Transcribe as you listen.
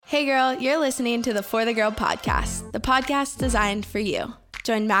Hey girl, you're listening to the For the Girl podcast, the podcast designed for you.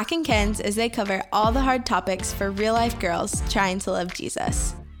 Join Mac and Kenz as they cover all the hard topics for real-life girls trying to love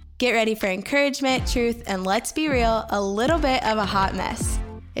Jesus. Get ready for encouragement, truth, and let's be real, a little bit of a hot mess.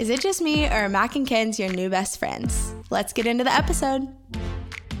 Is it just me, or are Mac and Kenz your new best friends? Let's get into the episode.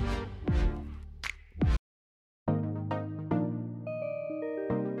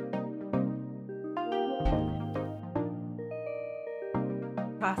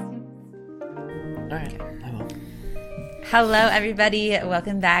 All right, I will. Hello, everybody.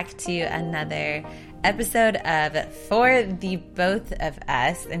 Welcome back to another episode of For the Both of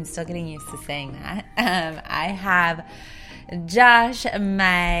Us. I'm still getting used to saying that. I have Josh,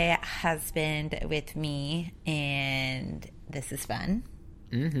 my husband, with me, and this is fun.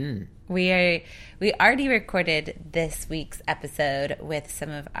 Mm-hmm. We already recorded this week's episode with some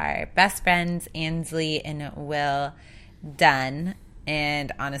of our best friends, Ansley and Will Dunn.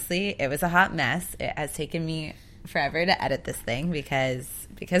 And honestly, it was a hot mess. It has taken me forever to edit this thing because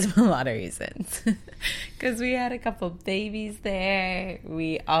of a lot of reasons. Because we had a couple babies there.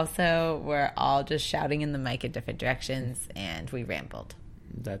 We also were all just shouting in the mic in different directions, and we rambled.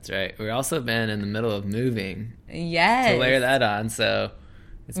 That's right. We've also been in the middle of moving. Yes. To layer that on, so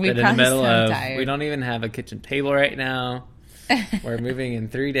it's been in the middle of... Tired. We don't even have a kitchen table right now. We're moving in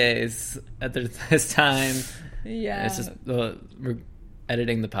 3 days at this time. Yeah. It's just...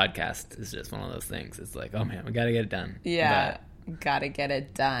 editing the podcast is just one of those things. It's like, oh man, we gotta get it done. Yeah, gotta get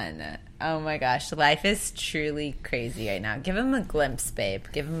it done. Oh my gosh, life is truly crazy right now. Give him a glimpse, babe.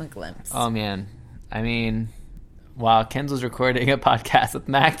 Give him a glimpse. Oh man, I mean, while Kenz was recording a podcast with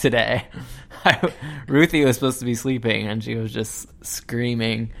Mac today, Ruthie was supposed to be sleeping and she was just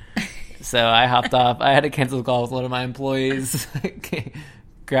screaming. So I hopped off. I had to cancel the call with one of my employees.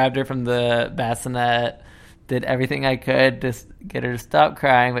 Grabbed her from the bassinet. Did everything I could to get her to stop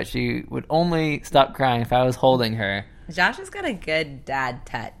crying, but she would only stop crying if I was holding her. Josh has got a good dad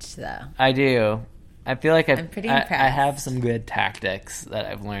touch, though. I do. I feel like I'm pretty impressed. I have some good tactics that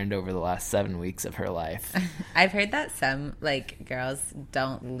I've learned over the last 7 weeks of her life. I've heard that some girls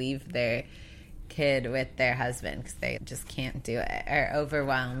don't leave their kid with their husband because they just can't do it, or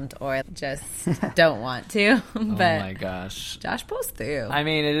overwhelmed, or just don't want to. But oh my gosh, Josh pulls through. I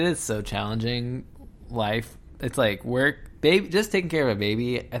mean, it is so challenging. Life, it's like work, baby. Just taking care of a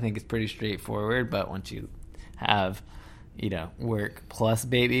baby, I think it's pretty straightforward. But once you have, work plus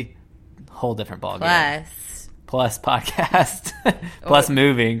baby, whole different ballgame. Plus podcast, plus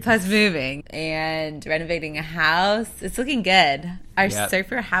moving, and renovating a house. It's looking good. Our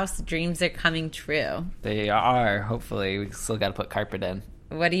surfer house dreams are coming true. They are. Hopefully, we still got to put carpet in.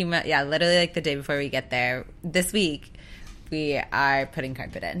 What do you? Yeah, literally like the day before we get there this week, we are putting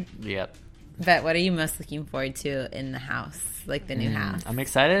carpet in. Yep. But what are you most looking forward to in the house, like the new house? I'm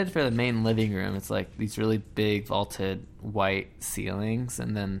excited for the main living room. It's like these really big vaulted white ceilings.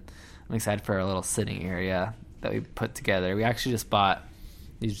 And then I'm excited for our little sitting area that we put together. We actually just bought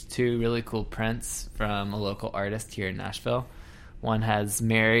these 2 really cool prints from a local artist here in Nashville. One has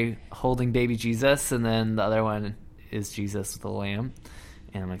Mary holding baby Jesus, and then the other one is Jesus with a lamb.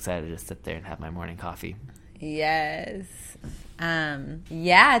 And I'm excited to just sit there and have my morning coffee. Yes.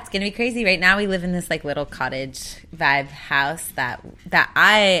 Yeah, it's gonna be crazy. Right now we live in this little cottage vibe house that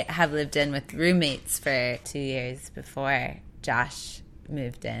I have lived in with roommates for 2 years before Josh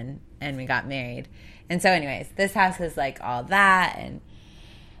moved in and we got married. And so anyways, this house is all that and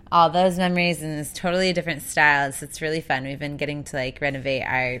all those memories, and it's totally a different style. So it's really fun. We've been getting to renovate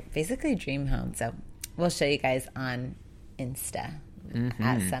our basically dream home. So we'll show you guys on Insta. Mm-hmm.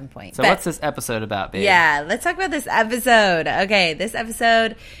 At some point. So what's this episode about, babe? Yeah, let's talk about this episode. Okay, this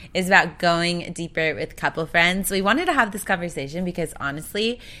episode is about going deeper with couple friends. We wanted to have this conversation because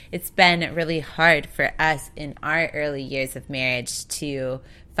honestly, it's been really hard for us in our early years of marriage to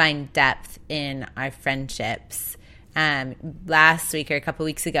find depth in our friendships. Last week or a couple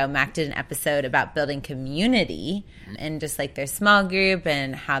weeks ago, Mac did an episode about building community and just their small group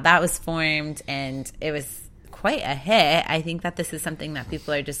and how that was formed, and it was quite a hit. I think that this is something that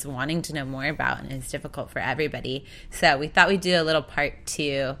people are just wanting to know more about, and it's difficult for everybody. So we thought we'd do a little part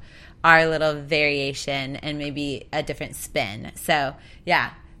 2, our little variation, and maybe a different spin. So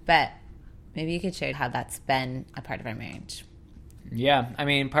yeah, but maybe you could share how that's been a part of our marriage. Yeah, I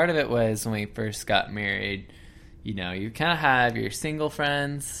mean, part of it was when we first got married, you kind of have your single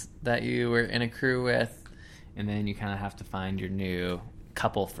friends that you were in a crew with, and then you kind of have to find your new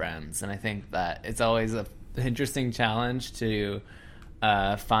couple friends. And I think that it's always an interesting challenge to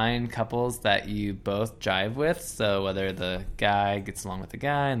find couples that you both jive with. So whether the guy gets along with the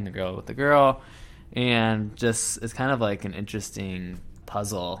guy and the girl with the girl, and just it's kind of an interesting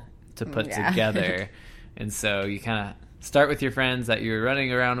puzzle to put together. And so you kind of start with your friends that you're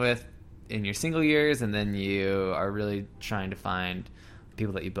running around with in your single years, and then you are really trying to find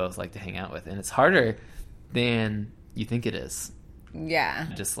people that you both like to hang out with. And it's harder than you think it is. Yeah.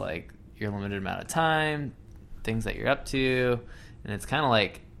 Just like your limited amount of time, things that you're up to, and it's kind of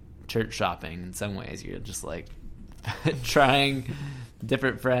like church shopping in some ways. You're just like trying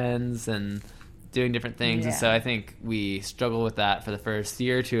different friends and doing different things. And so I think we struggle with that for the first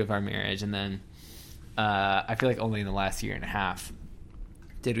year or two of our marriage, and then I feel like only in the last year and a half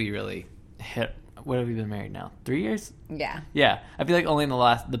did we really hit. What have we been married now? 3 years? Yeah. I feel like only in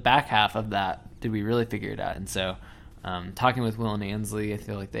the back half of that did we really figure it out. And so talking with Will and Ansley, I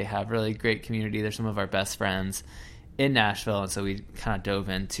feel like they have really great community. They're some of our best friends in Nashville. And so we kind of dove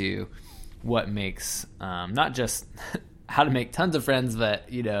into what makes not just how to make tons of friends,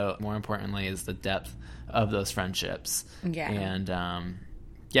 but, more importantly is the depth of those friendships. Yeah. And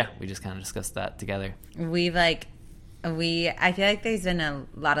we just kind of discussed that together. I feel like there's been a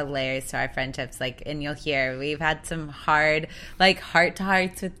lot of layers to our friendships, and you'll hear we've had some hard,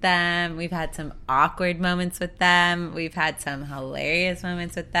 heart-to-hearts with them. We've had some awkward moments with them. We've had some hilarious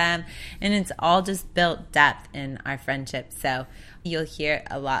moments with them. And it's all just built depth in our friendship. So you'll hear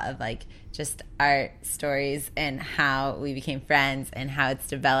a lot of, just our stories and how we became friends and how it's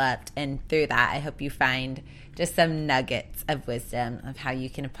developed. And through that, I hope you find just some nuggets of wisdom of how you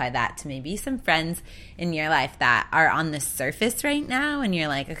can apply that to maybe some friends in your life that are on the surface right now, and you're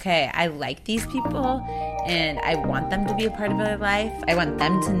like, okay, I like these people and I want them to be a part of my life. I want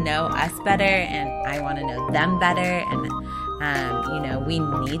them to know us better and I want to know them better. And we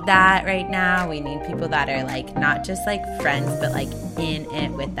need that right now. We need people that are not just friends, but in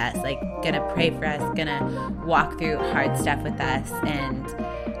it with us, gonna pray for us, gonna walk through hard stuff with us, and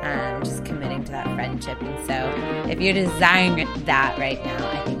just committing to that friendship. And so if you're desiring that right now,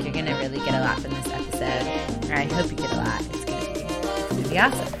 I think you're gonna really get a lot from this episode, or I hope you get a lot. It's gonna be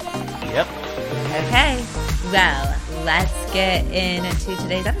awesome. Yep. Okay, well, let's get into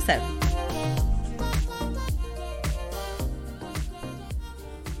today's episode.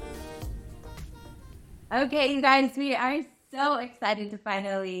 Okay, you guys, we are so excited to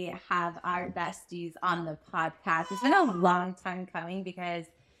finally have our besties on the podcast. It's been a long time coming because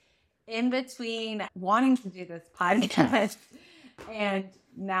in between wanting to do this podcast and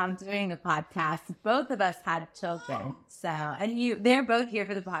now doing the podcast, both of us had children. So, and they're both here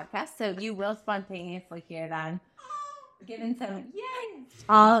for the podcast, so you will spontaneously hear them giving some yay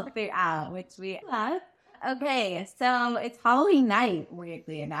all throughout, which we love. Okay, so it's Halloween night,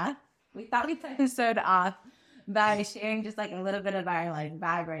 weirdly enough. We thought we'd start the episode off by sharing just a little bit of our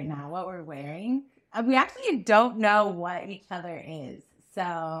vibe right now, what we're wearing. We actually don't know what each other is,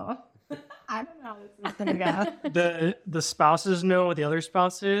 so I don't know how this is gonna go. The spouses know what the other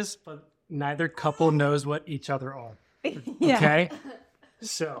spouse is, but neither couple knows what each other are. Yeah. Okay,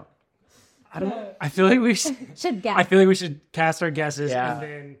 so I feel like we should guess. I feel like we should cast our guesses and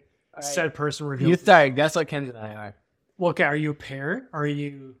then said person reveal. You start. Guess what Kenz and I are. Well, okay, are you a pair? Are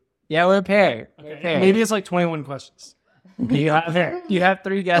you? Yeah, we're a pair. Okay. Maybe it's 21 questions. You have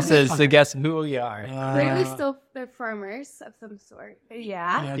 3 guesses to guess who we are. Clearly still they're farmers of some sort.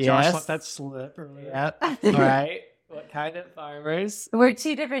 Yeah. Josh let that slip earlier. Yep. All right. What kind of farmers? We're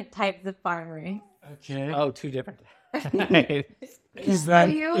 2 different types of farmers. Okay. Oh, 2 different types. Is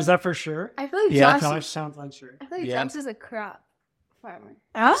that for sure? I feel like Josh sounds unsure. I feel like Josh is a crop farmer.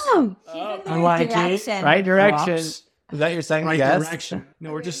 Oh. I like it. Right direction. Crops. Is that your second right guess? Direction.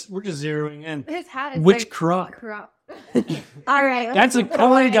 No, we're just zeroing in. His hat is which crop? All right. That's a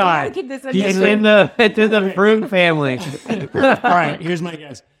color guy. He's in the fruit family. All right, here's my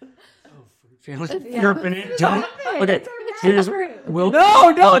guess. Oh, fruit family. You're banana. Okay, here's Will.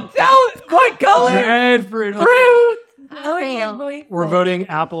 No, don't tell us what color. Red fruit. Okay. We're voting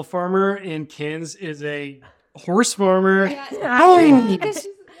apple farmer, and Kenz is a horse farmer.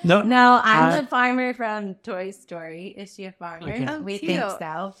 No, I'm the farmer from Toy Story. Is she a farmer? Okay. Oh, we cute. think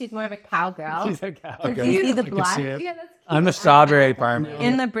so. She's more of a cowgirl. She's a cowgirl. Do you see the I can black see it. Yeah, that's I'm a strawberry farmer.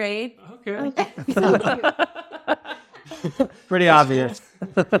 in the braid? Okay. Pretty obvious.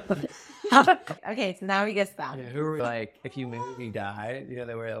 Okay, so now we guess that. Yeah, who are we? If you move, you die.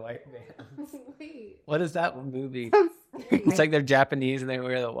 They wear the white bands. Wait. What is that movie? It's they're Japanese and they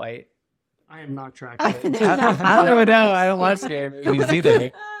wear the white. I am not tracking it. I don't even know. I don't watch scary movies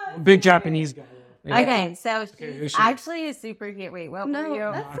either. Big Japanese guy. Yeah. Okay, so who's she's she? actually a superhero. Wait, what were you?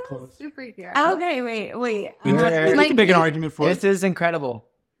 No, that's Not not close. superhero. Okay, wait. We can make an argument for This it. is incredible.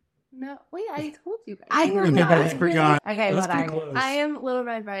 No, wait, I told you guys. I know. I forgot. Okay, Let's what be are you? close. I am Little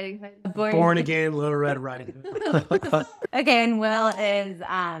Red Riding Hood. Born again, Little Red Riding Hood. Okay, and Will is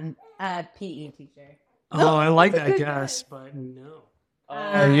a PE teacher. Oh, I like that guess, but no.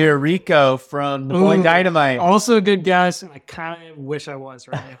 You're Rico from Napoleon Ooh, Dynamite. Also a good guess, and I kind of wish I was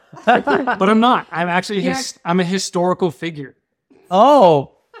right now. But I'm not. I'm actually I'm a historical figure.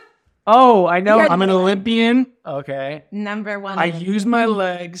 Oh, I know. I'm an Olympian. Okay. Number one. I use my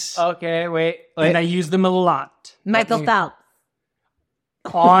legs, Okay, wait. and I use them a lot Michael Phelps.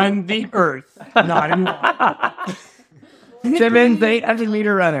 on the earth, not in water. Simmons,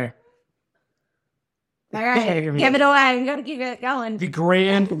 800-meter runner. All right, give it away. We got to keep it going. The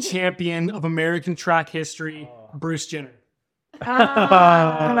grand champion of American track history, Bruce Jenner.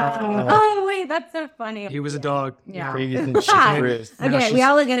 Oh, wait, that's so funny. He was a dog. Yeah. Previous and Ah, Bruce. No, Okay, we she's-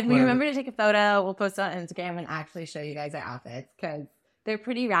 all look at it. We whatever. remember to take a photo. We'll post it on Instagram and actually show you guys our outfits because they're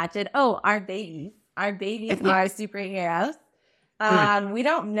pretty ratchet. Oh, our babies. Our babies are superheroes. We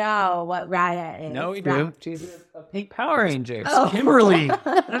don't know what Raya is. No, we do. She's a pink Power Ranger. Oh. Kimberly.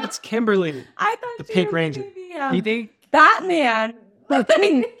 That's Kimberly. I thought The she Pink was Ranger. gonna be, You think? Batman.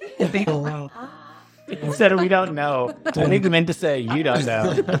 Oh, wow. Instead of we don't know. I think we meant to say you don't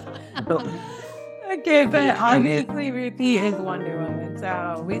know. Okay, but obviously Ruthie is Wonder Woman,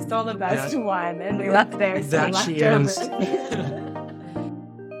 so we stole the best one and we left theirs. That left she is.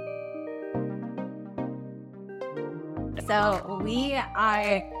 So we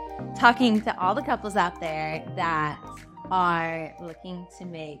are talking to all the couples out there that are looking to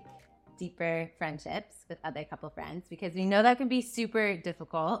make deeper friendships with other couple friends because we know that can be super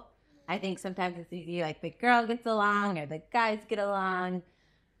difficult. I think sometimes it's easy, like the girl gets along or the guys get along,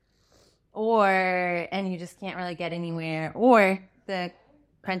 and you just can't really get anywhere, or the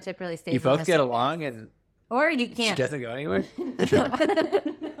friendship really stays. You on both the get surface. along and Or you she can't. doesn't go anywhere?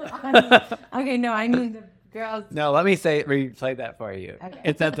 Okay, no, I mean the girls. No, let me replay that for you. Okay.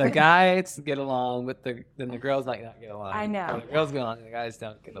 It's that the guys get along with then the girls like not get along. I know. Or the girls get along and the guys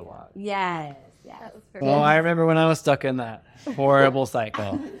don't get along. Yes. That was perfect. Well, I remember when I was stuck in that horrible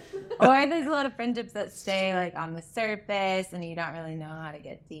cycle. Or there's a lot of friendships that stay like on the surface and you don't really know how to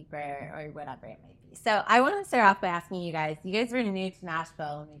get deeper or whatever it may be. So I want to start off by asking you guys were new to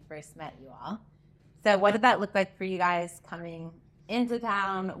Nashville when we first met you all. So what did that look like for you guys coming into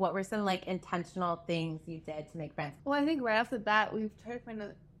town? What were some like intentional things you did to make friends? Well, I think right off the bat, we've tried to find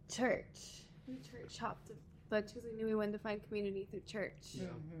a church. We church hopped, but because we knew we wanted to find community through church.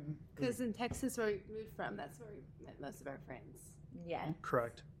 Because in Texas, where we moved from, that's where we met most of our friends. Yeah.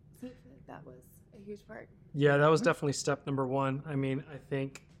 Correct. So I feel like that was a huge part. Yeah, that was definitely step number one. I mean, I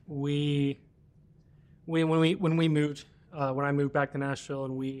think when we moved, when I moved back to Nashville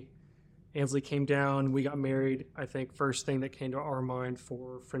and Ansley came down, we got married. I think first thing that came to our mind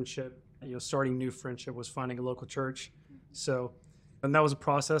for friendship, starting new friendship, was finding a local church. So, and that was a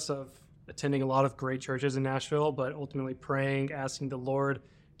process of attending a lot of great churches in Nashville, but ultimately praying, asking the Lord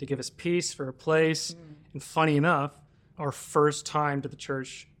to give us peace for a place. And funny enough, our first time to the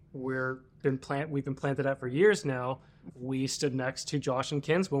church we've been planted at for years now, we stood next to Josh and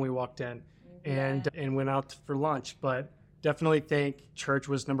Kenz when we walked in and went out for lunch. But definitely think church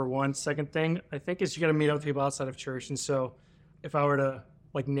was number one. Second thing, I think, is you got to meet other people outside of church. And so if I were to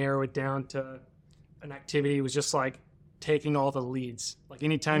like narrow it down to an activity, it was just like taking all the leads. Like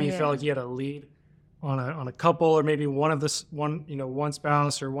anytime you felt like you had a lead on a couple, or maybe one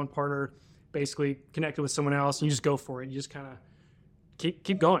spouse or one partner basically connected with someone else, and you just go for it. You just kind of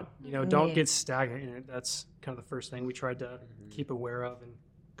keep going. Don't get stagnant in it. That's kind of the first thing we tried to keep aware of, and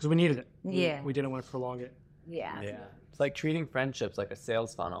because we needed it. Yeah. We didn't want to prolong it. Yeah. Yeah. It's like treating friendships like a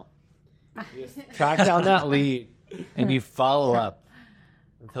sales funnel. You just track down that lead and you follow up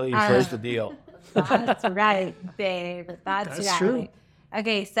until you close the deal. That's right, babe. That's That's right. true.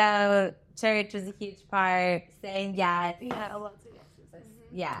 Okay, so church was a huge part. Saying yes. Yeah, lots of yeses.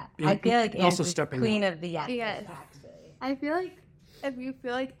 Yeah. Being- I feel like also Anne's stepping queen of the yeses, Yes. actually. I feel like if you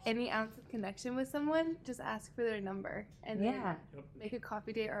feel like any ounce of connection with someone, just ask for their number and then Yeah. make a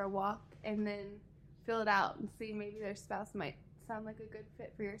coffee date or a walk and then fill it out and see maybe their spouse might sound like a good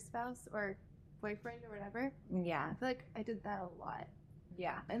fit for your spouse or boyfriend or whatever. Yeah. I feel like I did that a lot.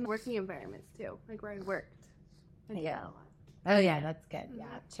 Yeah. And working environments too, like where I worked. I did Yeah. that a lot. Oh, yeah, that's good. Yeah.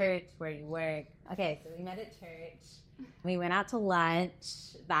 Church, where you work. Okay, so we met at church. We went out to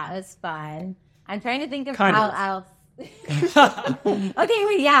lunch. That was fun. I'm trying to think of Kind how of. else. Okay,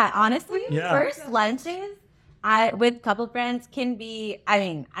 well, yeah, honestly, Yeah. first lunches with couple friends can be, I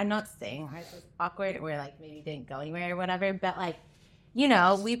mean, I'm not saying ours was awkward or like maybe didn't go anywhere or whatever, but like you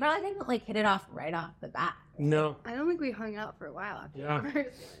know, we probably didn't like hit it off right off the bat. No. I don't think we hung out for a while after Yeah.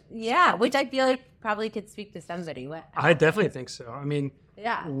 that. Yeah, which I feel like probably could speak to somebody. What? I definitely think so. I mean,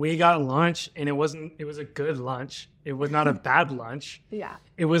 Yeah. we got lunch and it was a good lunch. It was not a bad lunch. Yeah.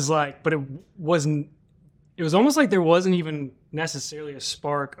 It was like, but it wasn't, it was almost like there wasn't even necessarily a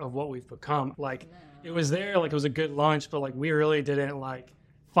spark of what we've become. Like it was there, like it was a good lunch, but like we really didn't like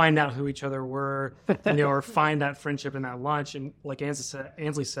find out who each other were, you know, or find that friendship in that lunch. And like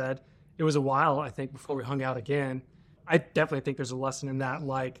Ansley said, it was a while, I think, before we hung out again. I definitely think there's a lesson in that.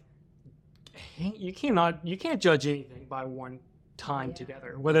 Like you can't judge anything by one time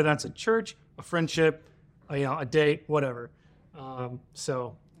together, whether that's a church, a friendship, you know, a date, whatever.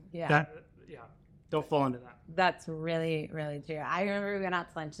 So Yeah. don't fall into that. That's really, really true. I remember we went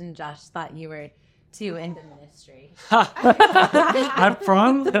out to lunch and Josh thought you were too into ministry.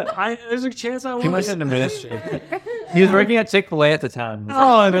 There's a chance I Too much was. into ministry. He was working at Chick-fil-A at the time.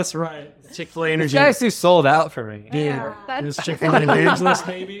 Oh, that's right. Chick-fil-A This energy. guy's too sold out for me. Yeah, That's- this Chick-fil-A evangelist,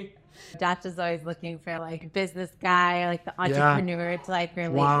 maybe. Josh is always looking for like a business guy, like the entrepreneur to like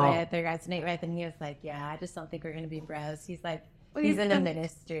relate Wow. with or resonate with. And he was like, yeah, I just don't think we're going to be bros. He's like, Well, he's he's into the-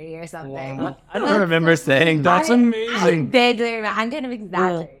 ministry or something. Wow. I don't remember saying that. That's amazing. Vaguely remember. I'm kind of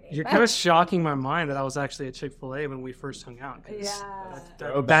exaggerating. You're kind of shocking my mind that I was actually at Chick-fil-A when we first hung out. 'Cause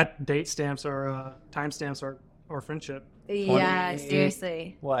Yeah. that date stamps or time stamps our friendship. Yeah,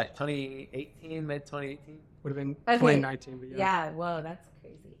 seriously. What, 2018, mid-2018? Would have been Okay. 2019, but Yeah, whoa, that's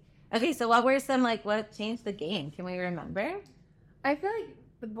crazy. Okay, so what were some, like, what changed the game? Can we remember? I feel like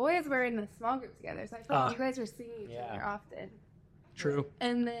the boys were in a small group together, so I feel like you guys were seeing each Yeah. other often. True.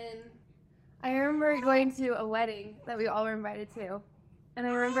 And then I remember going to a wedding that we all were invited to. And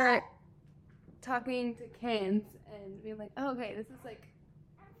I remember talking to Kenz and being like, oh, okay, this is like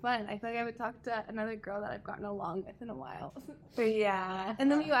fun. I feel like I haven't talked to another girl that I've gotten along with in a while. Yeah.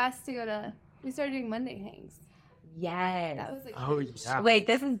 And then you asked to we started doing Monday hangs. Yes. That was like, Oh, yeah. Wait,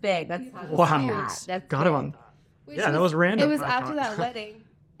 this is big. That's Wow. Yeah, that's Got big. about that. which Yeah, that was random. It was I after thought. that wedding,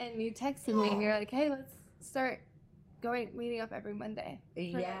 and you texted me and you're like, hey, let's start meeting up every Monday.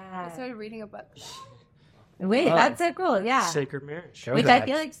 Yeah. I started reading a book. Wait, Oh. that's so cool. Yeah. Sacred marriage. Show Which I that.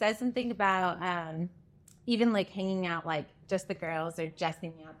 feel like says something about even like hanging out like just the girls or just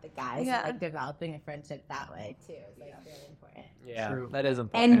hanging out the guys, Yeah. and, like developing a friendship that way too. Is like really important. Yeah, True. that is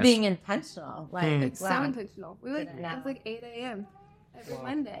important. And being intentional. Like It's so intentional. We like Yeah. it was like 8 a.m. every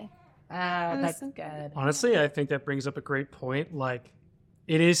Monday. that's so- good. Honestly, I think that brings up a great point. Like,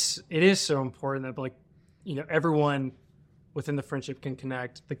 it is so important that, like, you know, everyone within the friendship can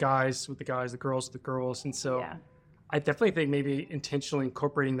connect. The guys with the guys, the girls with the girls, and so Yeah. I definitely think maybe intentionally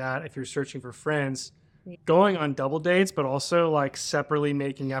incorporating that if you're searching for friends, going on double dates, but also like separately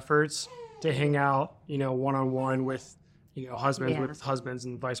making efforts to hang out, you know, one on one with, you know, husbands Yeah. with husbands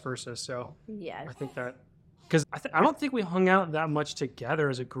and vice versa. So Yes. I think that because I don't think we hung out that much together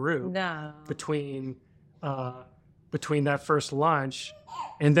as a group No. between that first lunch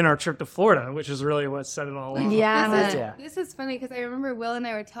and then our trip to Florida, which is really what set it all off. Yeah. This is funny because I remember Will and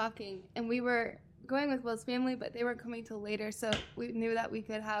I were talking, and we were going with Will's family, but they weren't coming till later, so we knew that we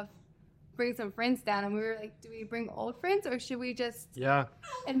could bring some friends down, and we were like, do we bring old friends or should we just Yeah.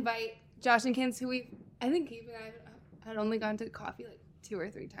 invite Josh and Kenz, who I think Gabe and I had only gone to coffee like 2 or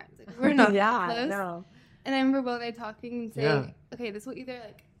 3 times. Like, we're not Yeah. close. No. And I remember Will and I talking and saying, Yeah. okay, this will either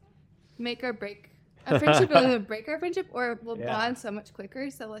like make or break a friendship, will either break our friendship or we'll Yeah. bond so much quicker.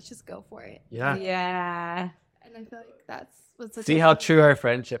 So let's just go for it. Yeah. Yeah. And I feel like that's what's such See a how fun- true our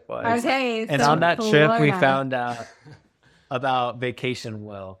friendship was. Okay. And so on that trip, we Florida. found out about Vacation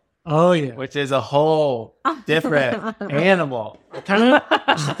Will, Oh yeah. which is a whole different animal. Kind of.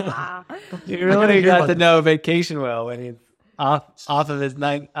 You gotta really hear got about to that. know Vacation Will when he's off of his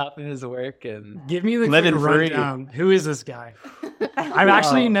work and Give me the Living quick free. rundown. Who is this guy? I've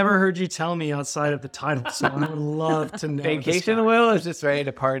actually never heard you tell me outside of the title, so I would love to know. this Vacation guy. Will is just ready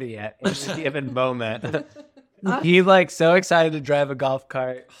to party at any given moment. He's like so excited to drive a golf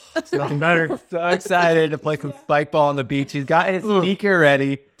cart, Nothing better. so excited to play some spike ball on the beach. He's got his sneaker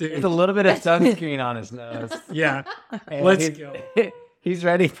ready. Dude. There's a little bit of sunscreen on his nose. Yeah. And Let's he's- go. He's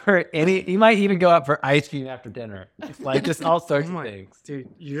ready for he might even go out for ice cream after dinner. Like just all sorts Oh of my, things. dude,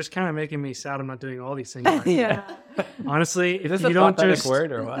 you're just kind of making me sad. I'm not doing all these things. Right now. Yeah. Honestly, Is if this you a don't prophetic just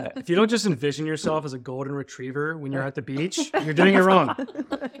word or what? if you don't just envision yourself as a golden retriever when you're at the beach, you're doing it wrong.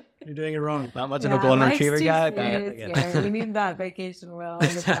 You're doing it wrong. Not much of a golden Mike's retriever too guy. serious here. We need that Vacation Will on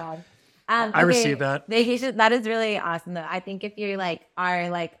the pod. I receive that. Vacation, that is really awesome though. I think if you're like are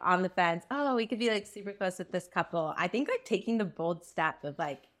like on the fence, oh, we could be like super close with this couple. I think like taking the bold step of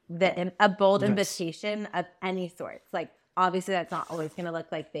like a bold Yes. invitation of any sorts, like obviously that's not always going to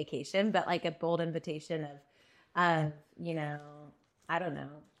look like vacation, but like a bold invitation of, you know, I don't know,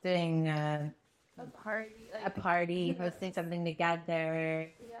 doing a party, hosting something together.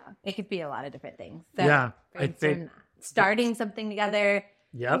 Yeah. It could be a lot of different things. So, Yeah, for I think- instance, starting something together.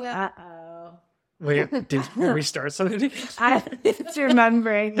 Yep. Yeah. Uh-oh. Wait, did we start something together? I'm just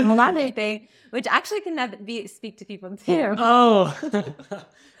remembering another thing, which actually can speak to people too. Oh.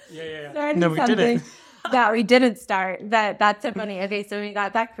 yeah. Starting No, we something didn't. that we didn't start. That's so funny. Okay, so when we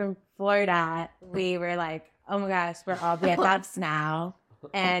got back from Florida, we were like, oh my gosh, we're all BFFs now.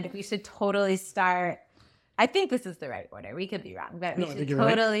 And we should totally start. I think this is the right order. We could be wrong, but we No, I should think you're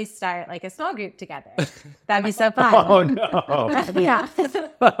right. totally start like a small group together. That'd be so fun. Oh no! Yeah.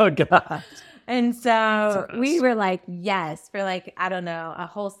 Oh god! And so It's a we mess. were like, yes, for like, I don't know, a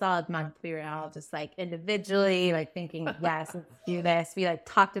whole solid month. We were all just like individually, like thinking, yes, let's do this. We like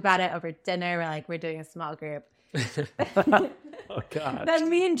talked about it over dinner. We're like, we're doing a small group. Oh god! Then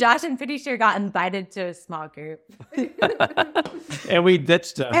me and Josh, I'm pretty sure, got invited to a small group. And we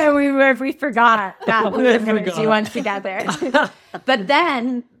ditched them. And we forgot that we were going to do one together. But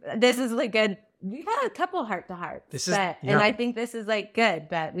then this is like good. We had a couple heart to hearts. And I think this is like good,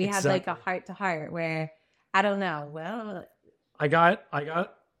 but we had like a heart to heart where I don't know. Well, I got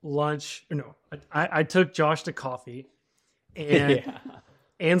lunch. No, I took Josh to coffee, and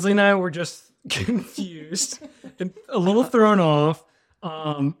Ansley and I were just confused and a little thrown off.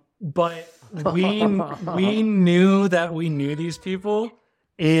 But we knew that we knew these people,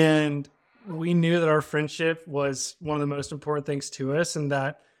 and we knew that our friendship was one of the most important things to us, and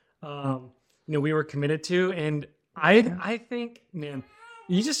that we were committed to. And I think, man,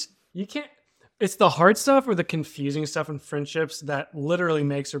 you can't. It's the hard stuff or the confusing stuff in friendships that literally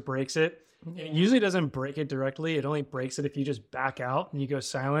makes or breaks it. And it usually doesn't break it directly. It only breaks it if you just back out and you go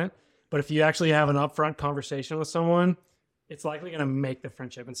silent. But if you actually have an upfront conversation with someone, it's likely going to make the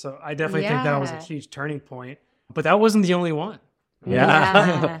friendship. And so I definitely think that was a huge turning point. But that wasn't the only one.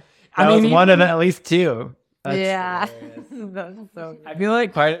 That was one of at least two. That's That's so I feel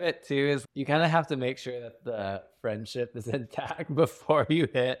like part of it too is you kind of have to make sure that the friendship is intact before you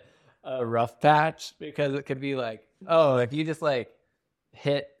hit a rough patch, because it could be like, oh, if you just like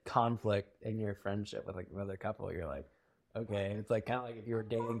hit conflict in your friendship with like another couple, you're like, okay. It's like kind of like if you were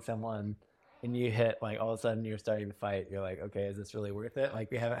dating someone and you hit like all of a sudden you're starting to fight, you're like, okay, is this really worth it?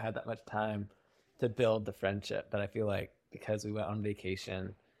 Like we haven't had that much time to build the friendship. But I feel like because we went on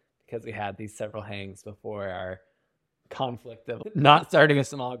vacation, because we had these several hangs before our conflict of not starting a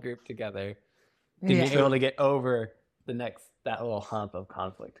small group together, to be able to get over that little hump of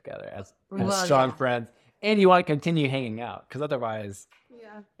conflict together as strong friends. And you want to continue hanging out, because otherwise,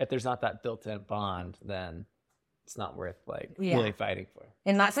 if there's not that built-in bond, then it's not worth like really fighting for.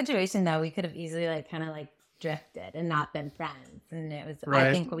 In that situation, though, we could have easily like kind of like drifted and not been friends. And it was, Right.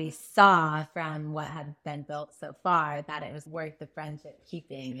 I think we saw from what had been built so far that it was worth the friendship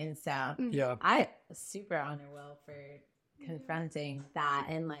keeping. And so Yeah. I super honor Will for confronting that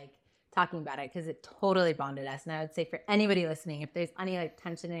and like talking about it, because it totally bonded us. And I would say for anybody listening, if there's any like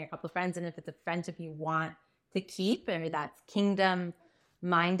tension in your couple of friends, and if it's a friendship you want to keep or that's kingdom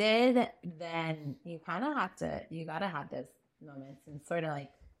minded, then you kind of have to, you got to have those moments and sort of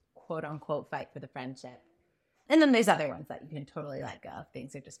like quote unquote fight for the friendship. And then there's other ones that you can totally let go if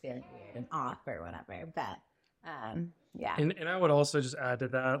things are just feeling weird and off or whatever. But yeah. And I would also just add to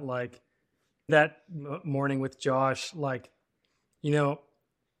that, like that morning with Josh, like,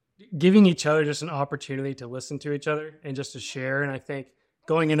 giving each other just an opportunity to listen to each other and just to share. And I think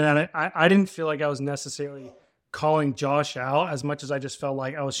going into that, I didn't feel like I was necessarily calling Josh out as much as I just felt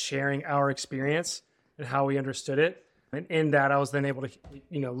like I was sharing our experience and how we understood it. And in that, I was then able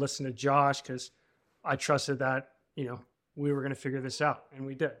to, listen to Josh, because I trusted that, we were going to figure this out, and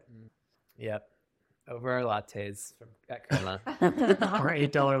we did. Yep. Over our lattes at Kerma. Our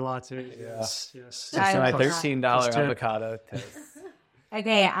 $8 latte. Yes. Just my $13 Plus tip. avocado toast.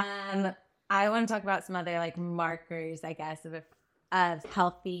 Okay, I want to talk about some other like markers, I guess, of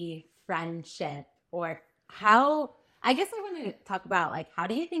healthy friendship, or how. I guess I want to talk about like, how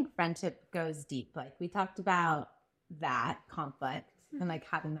do you think friendship goes deep? Like we talked about that conflict and like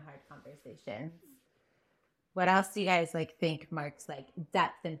having the hard conversations. What else do you guys like think marks like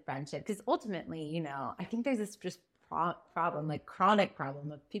depth in friendship? Because ultimately, I think there's this just problem, like chronic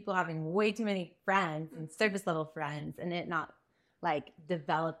problem of people having way too many friends and surface level friends, and it not like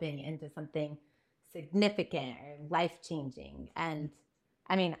developing into something significant or life-changing. And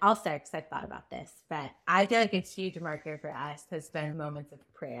I mean, I'll start because I've thought about this, but I feel like a huge marker for us has been moments of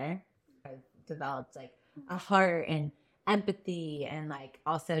prayer. I've developed like a heart and empathy, and like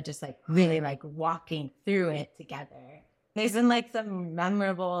also just like really like walking through it together There's been like some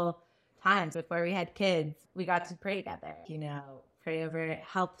memorable times before we had kids. We got to pray together, you know, pray over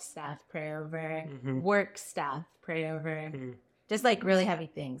health stuff, pray over work stuff, pray over just like really heavy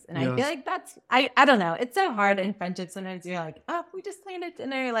things. And I feel like that's, I don't know. It's so hard in friendships. Sometimes you're like, oh, we just planned a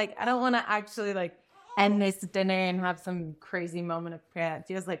dinner. Like, I don't want to actually like end this dinner and have some crazy moment of prayer. It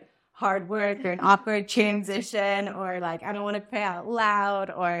feels like hard work or an awkward transition, or like, I don't want to pray out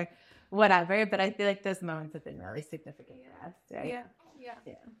loud or whatever. But I feel like those moments have been really significant for us, right? Yeah.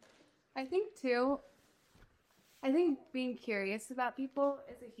 I think too, being curious about people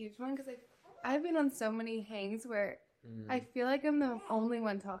is a huge one, because I've been on so many hangs where I feel like I'm the only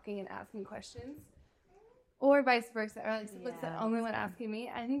one talking and asking questions, or vice versa, or like someone's the only one asking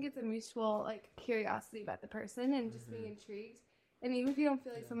me. I think it's a mutual like curiosity about the person and just being intrigued. And even if you don't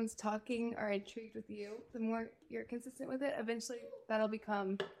feel like someone's talking or intrigued with you, the more you're consistent with it, eventually that'll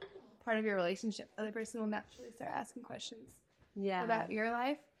become part of your relationship. The other person will naturally start asking questions about your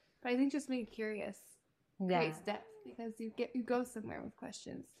life. But I think just being curious creates depth, because you go somewhere with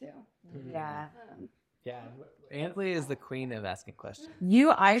questions too. Yeah. Ansley is the queen of asking questions.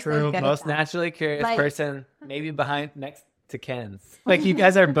 You are so good Most at that. naturally curious Like- person, maybe next to Kenz. Like, you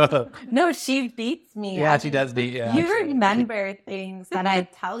guys are both. No, she beats me. Yeah, she does beat you. You remember things that I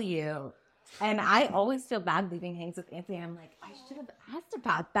tell you. And I always feel bad leaving hangs with Anthony. I'm like, I should have asked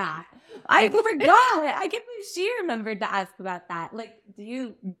about that. I forgot. I can't believe she remembered to ask about that. Like, do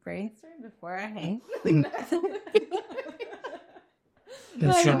you brainstorm before a hang?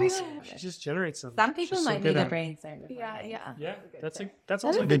 She just generates something. Some people She's so might good need a at it. brainstorm. before a hang. Yeah. That's That also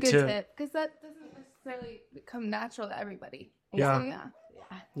is a good tip. because that doesn't necessarily become natural to everybody. Yeah.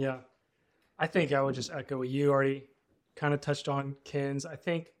 So, Yeah. I think I would just echo what you already kind of touched on, Kenz. I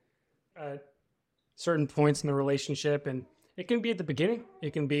think at certain points in the relationship, and it can be at the beginning,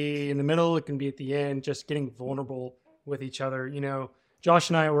 it can be in the middle, it can be at the end, just getting vulnerable with each other. You know, Josh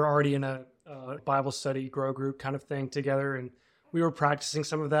and I were already in a Bible study grow group kind of thing together, and we were practicing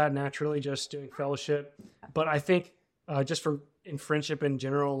some of that naturally, just doing fellowship. But I think just in friendship in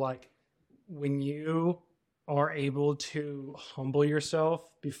general, like when you are able to humble yourself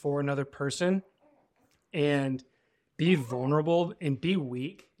before another person and be vulnerable and be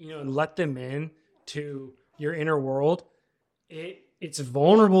weak, you know, and let them in to your inner world, it's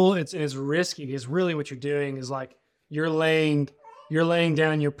vulnerable, it's risky, because really what you're doing is like you're laying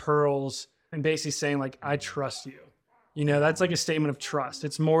down your pearls and basically saying like, I trust you. You know, that's like a statement of trust.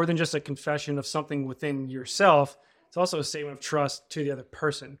 It's more than just a confession of something within yourself. It's also a statement of trust to the other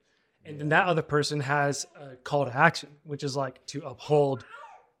person. And then that other person has a call to action, which is like to uphold,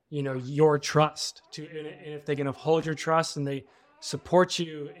 you know, your trust. And if they can uphold your trust and they support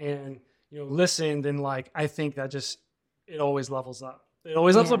you and, you know, listen, then like, I think that just, it always levels up. It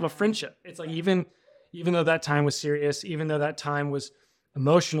always levels up a friendship. It's like, even though that time was serious, even though that time was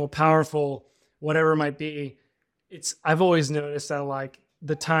emotional, powerful, whatever it might be, I've always noticed that like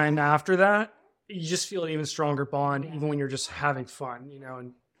the time after that, you just feel an even stronger bond, even when you're just having fun, you know,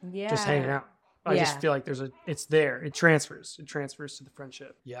 and just hanging out. I just feel like it's there. It transfers to the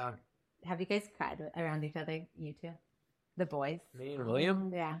friendship. Yeah. Have you guys cried around each other, you two? The boys? Me and William?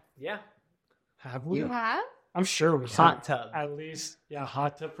 Yeah. Yeah. Have we? You have? I'm sure we Hot have. tub. At least, yeah,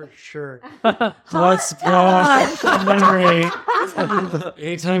 hot tub for sure. Let's go. Memory.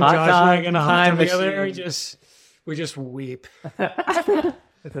 Anytime Josh and I get in a hot tub together, we just weep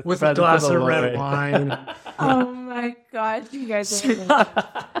with a glass of red wine. Oh my gosh, you guys are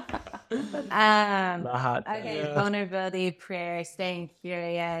The hot tub. okay, vulnerability, prayer, staying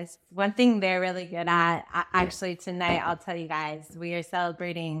curious. One thing they're really good at, actually tonight, I'll tell you guys, we are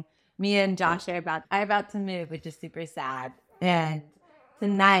celebrating, me and Josh are about to move, which is super sad. And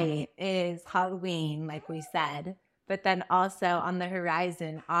tonight is Halloween, like we said. But then also on the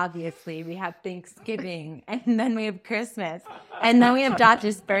horizon, obviously, we have Thanksgiving, and then we have Christmas, and then we have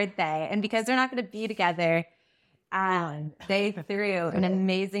Josh's birthday. And because they're not going to be together, they threw an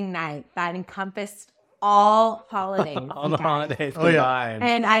amazing night that encompassed all holidays. All the holidays Oh, yeah. combined.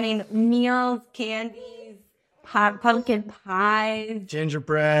 And I mean, meals, candies, hot pumpkin pies,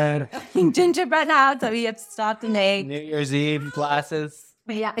 Gingerbread, gingerbread house that we have stopped to make. New Year's Eve glasses.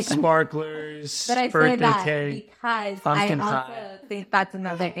 Yeah. sparklers, But I say birthday that cake. because Pumpkin I also pie. think that's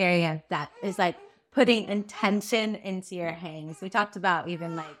another area that is like putting intention into your hangs. We talked about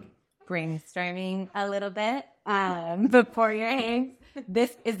even like brainstorming a little bit before your hangs.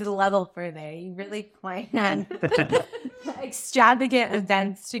 This is the level further. You really plan extravagant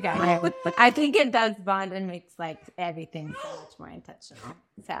events together. I think it does bond and makes like everything so much more intentional.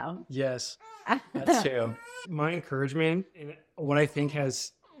 So Yes. That's true. My encouragement and what I think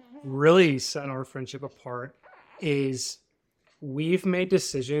has really set our friendship apart is we've made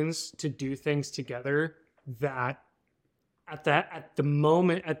decisions to do things together that at that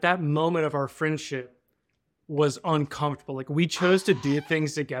moment of our friendship was uncomfortable. Like we chose to do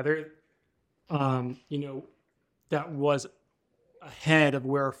things together, that was ahead of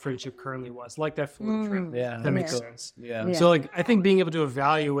where our friendship currently was, like that Florida trip. Yeah, that makes sense. Yeah. So like I think being able to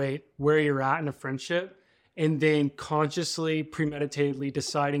evaluate where you're at in a friendship and then consciously, premeditatedly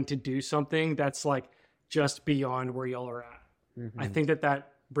deciding to do something that's like just beyond where y'all are at. I think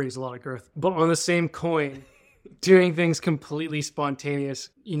that brings a lot of growth. But on the same coin, doing things completely spontaneous,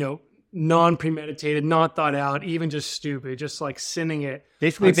 non-premeditated, not thought out, even just stupid, just like sending it.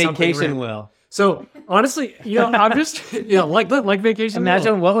 Basically vacation random. Will. So honestly, I'm just like vacation.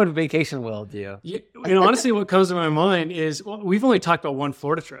 Imagine what would vacation Will do? Honestly, what comes to my mind is we've only talked about one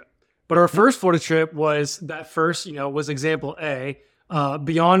Florida trip, but our first Florida trip was was example A,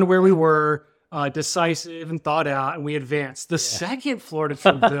 beyond where we were, decisive and thought out, and we advanced. The second Florida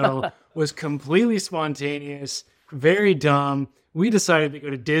trip though was completely spontaneous, very dumb. We decided to go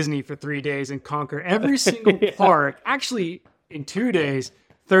to Disney for 3 days and conquer every single park. Actually, in 2 days.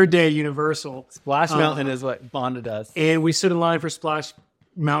 Third day, Universal. Splash Mountain is what bonded us. And we stood in line for Splash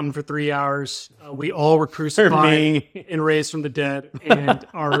Mountain for 3 hours. We all were crucified and raised from the dead. And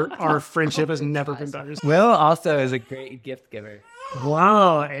our friendship has never been better. Will also is a great gift giver.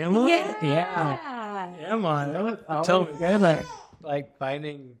 Wow, am I? Yeah. Am I? Oh, Tell me. Like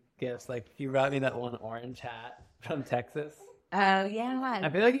finding gifts. Like you brought me that one orange hat from Texas. Oh, yeah. I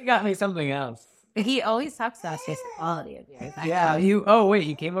feel like you got me something else. He always talks about just the quality of yours. Yeah,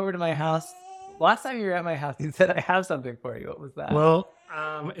 you came over to my house. Last time you were at my house, you said I have something for you. What was that? Well,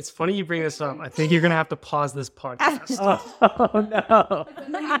 it's funny you bring this up. I think you're going to have to pause this podcast. Oh, no.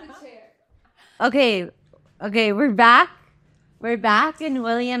 Okay, we're back. We're back, and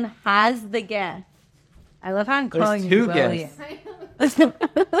William has the gift. I love how I'm calling two you William. gifts.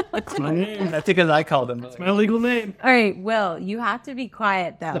 That's my name. That's because I called him. That's my legal name. All right, Will, you have to be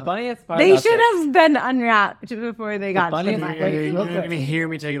quiet, though. The funniest part They about should this- have been unwrapped before they got funny to part- my You're going to hear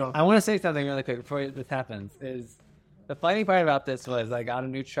me take it off. I want to say something really quick before this happens. Is the funny part about this was I got a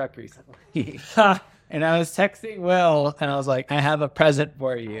new truck recently, and I was texting Will, and I was like, "I have a present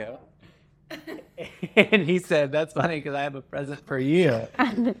for you," and he said, "That's funny because I have a present for you."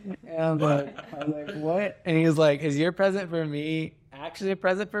 And I was like, "What?" And he was like, "Is your present for me actually a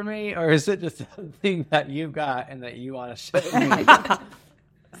present for me, or is it just something that you got and that you want to show me?"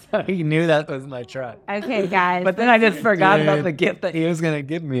 So he knew that was my truck. Okay, guys. But then I just forgot Dude. about the gift that he was going to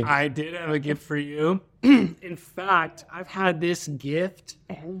give me. I did have a gift for you. In fact, I've had this gift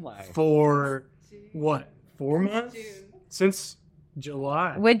Oh my. for, 4 months? Since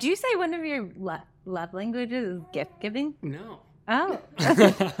July. Would you say one of your love languages is gift giving? No. Oh,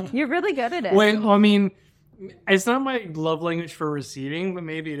 you're really good at it. Wait, I mean, it's not my love language for receiving, but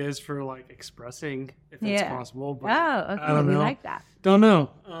maybe it is for like expressing, if it's possible. But Oh, okay. I don't We know. like that. Don't know.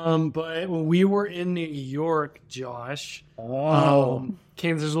 But when we were in New York, Josh, Kenz,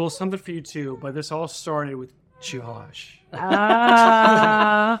 there's a little something for you too, but this all started with Josh.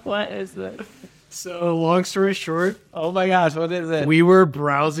 What is this? So long story short, Oh my gosh, what is it? we were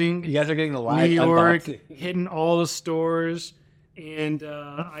browsing You guys are getting the live New York, unboxing. hitting all the stores, and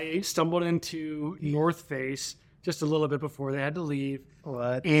I stumbled into North Face just a little bit before they had to leave.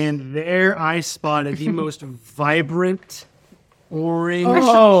 What? And there I spotted the most vibrant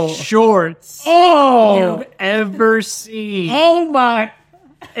orange shorts you've ever seen. Oh my!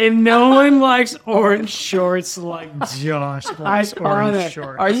 And no one likes orange shorts like Josh likes orange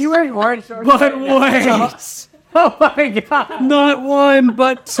shorts. Are you wearing orange shorts? But wait, Oh my god! not one,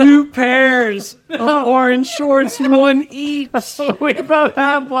 but 2 pairs of orange shorts, one each. We both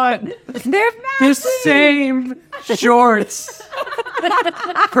have one. They're The same shorts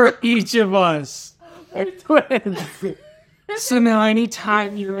for each of us. We're twins. So now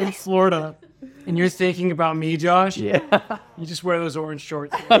anytime you're in Florida and you're thinking about me, Josh, Yeah. you just wear those orange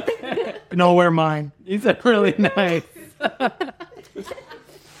shorts. And I'll wear mine. These are really nice.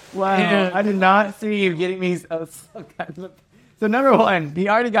 Wow. Yeah. I did not see you getting me so number one, he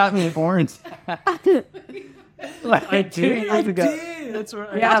already got me an orange. Like I 2 did. years ago. That's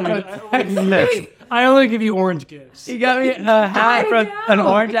right. Yeah, but I only give you orange gifts. he got me a hat from an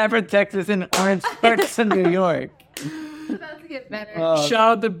orange hat from Texas and orange shorts in New York. It's about to get better. Shout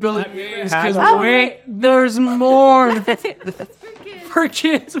out to Billy Williams, because Oh, wait, there's more. For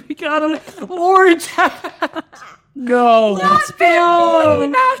kids, we got an orange hat. No,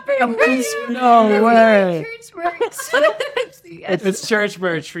 no way. Church merch. It's church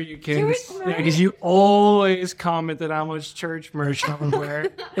merch for you kids. Because you always commented how much church merch I would wear.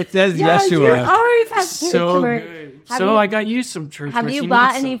 It says You Yeshua. always have church So merch. good. Have So you- I got you some church Have merch. you need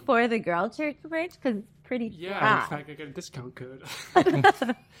bought some. any for the girl church merch? Because it's pretty Yeah, in fat. fact, I got a discount code.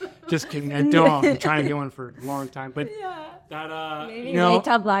 Just kidding. I don't. I'm trying to get one for a long time. But that, Maybe you know, wait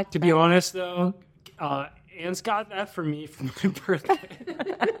till Black to be honest, though, Anne's got that for me for my birthday.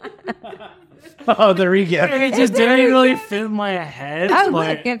 Oh, the re-gift. It just didn't really fit my head. Oh,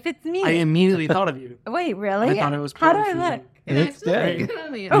 but look, it fits me. I immediately thought of you. Wait, really? I thought it was How do I perfect for look? It looks Actually, good.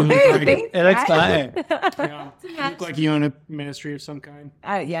 on you. Oh, look hey, like- thanks, It looks guys. fine. Yeah, you look like you own a ministry of some kind. Oh,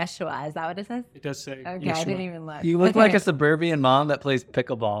 Yeshua. Is that what it says? It does say. Okay, I Yeshua. didn't even look. You look Okay. like a suburban mom that plays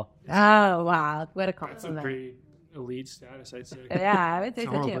pickleball. Oh, wow. What a That's a compliment. pretty elite status, I'd say. Yeah, I would say I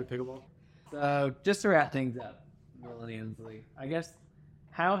so want to too. play pickleball. So, just to wrap things up, Millennials, I guess,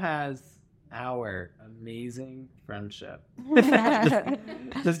 how has our amazing friendship,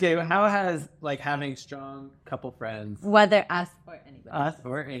 just kidding, how has like having strong couple friends, Whether us or anybody. us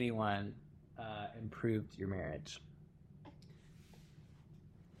or anyone, improved your marriage?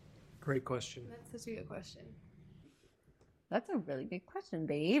 Great question. That's such a good question. That's a really good question,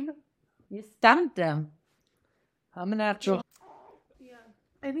 babe. You stumped him. I'm a natural. Yeah.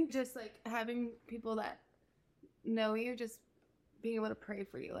 I think just like having people that know you, just being able to pray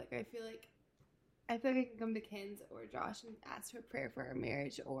for you. Like I feel like I can come to Kenz or Josh and ask for prayer for our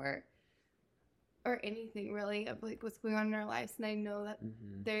marriage or anything really of like what's going on in our lives, and I know that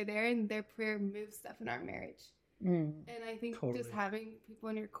they're there and their prayer moves stuff in our marriage. Mm. And I think Totally. just having people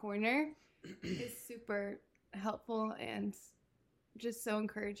in your corner is super helpful and just so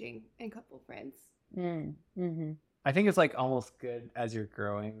encouraging in couple friends. Mm. Mm-hmm. I think it's like almost good as you're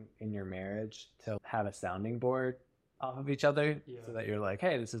growing in your marriage to have a sounding board off of each other, Yeah. so that you're like,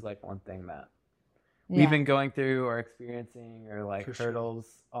 hey, this is like one thing that Yeah. we've been going through or experiencing, or like For sure. hurdles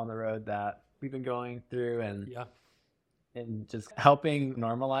on the road that we've been going through, and Yeah. and just helping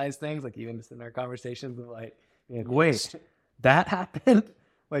normalize things, like even just in our conversations of like, wait, that happened?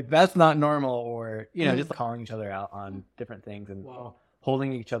 Like that's not normal, or just calling each other out on different things and Wow.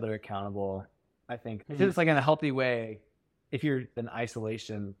 holding each other accountable. I think Mhm. it's like in a healthy way. If you're in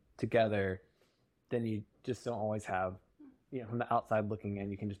isolation together, then you just don't always have, from the outside looking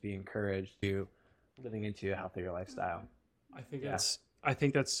in, you can just be encouraged to living into a healthier lifestyle. I think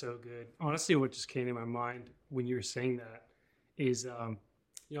that's so good. Honestly, what just came to my mind when you were saying that is,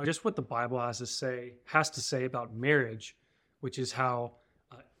 just what the Bible has to say about marriage, which is how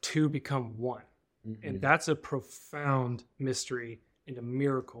two become one, and that's a profound mystery and a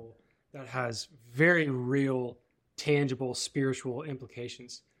miracle that has very real, tangible, spiritual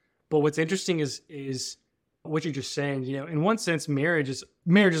implications. But what's interesting is what you're just saying. In one sense, marriage is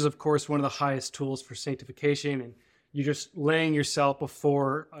of course one of the highest tools for sanctification, and you're just laying yourself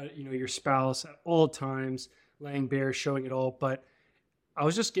before your spouse at all times, laying bare, showing it all. But I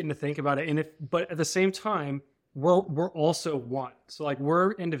was just getting to think about it, but at the same time, we're also one. So like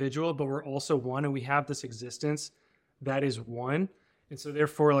we're individual, but we're also one, and we have this existence that is one. And so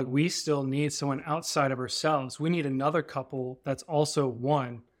therefore, like we still need someone outside of ourselves. We need another couple that's also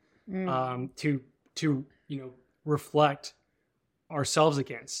one, to reflect ourselves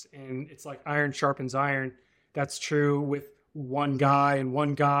against. And it's like iron sharpens iron. That's true with one guy and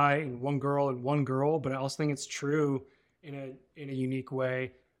one girl and one girl. But I also think it's true in a unique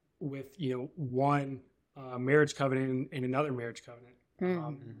way with one marriage covenant and another marriage covenant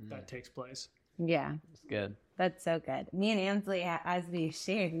that takes place. Yeah. It's good. That's so good. Me and Ansley, as we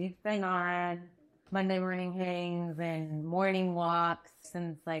shared, we've been on Monday morning hangs and morning walks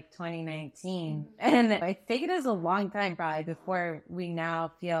since like 2019. And it's taken us a long time probably before we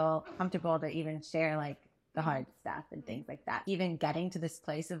now feel comfortable to even share like the hard stuff and things like that. Even getting to this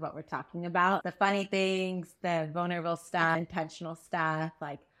place of what we're talking about, the funny things, the vulnerable stuff, intentional stuff,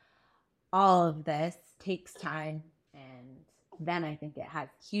 like all of this takes time. And then I think it has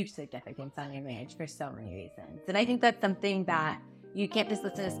huge significance on your marriage for so many reasons. And I think that's something that you can't just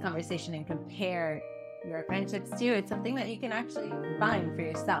listen to this conversation and compare your friendships to. It's something that you can actually find for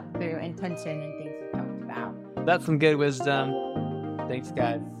yourself through intention and things we talked about. That's some good wisdom. Thanks,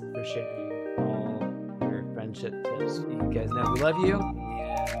 guys, for sharing all your friendship tips. You guys know we love you.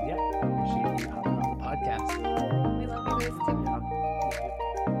 And yeah.